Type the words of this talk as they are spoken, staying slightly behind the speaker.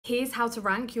Here's how to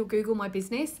rank your Google My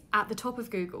Business at the top of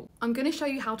Google. I'm going to show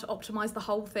you how to optimize the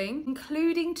whole thing,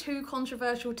 including 2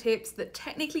 controversial tips that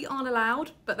technically aren't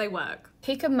allowed, but they work.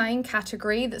 Pick a main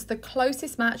category that's the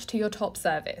closest match to your top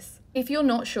service. If you're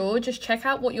not sure, just check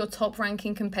out what your top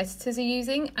ranking competitors are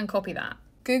using and copy that.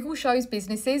 Google shows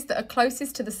businesses that are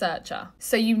closest to the searcher,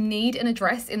 so you need an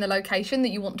address in the location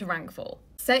that you want to rank for.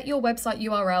 Set your website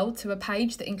URL to a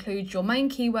page that includes your main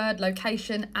keyword,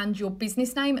 location, and your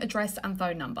business name, address, and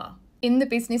phone number. In the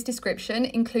business description,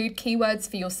 include keywords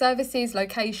for your services,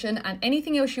 location, and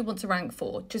anything else you want to rank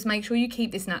for. Just make sure you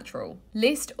keep this natural.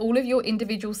 List all of your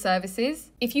individual services.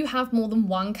 If you have more than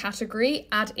 1 category,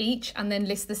 add each and then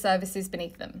list the services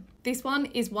beneath them. This one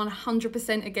is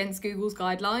 100% against Google's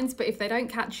guidelines, but if they don't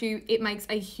catch you, it makes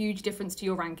a huge difference to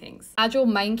your rankings. Add your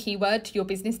main keyword to your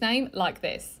business name like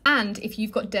this. And if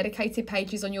you've got dedicated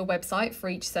pages on your website for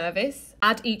each service,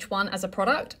 add each one as a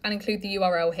product and include the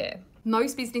URL here.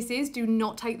 Most businesses do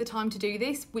not take the time to do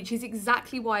this, which is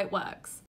exactly why it works.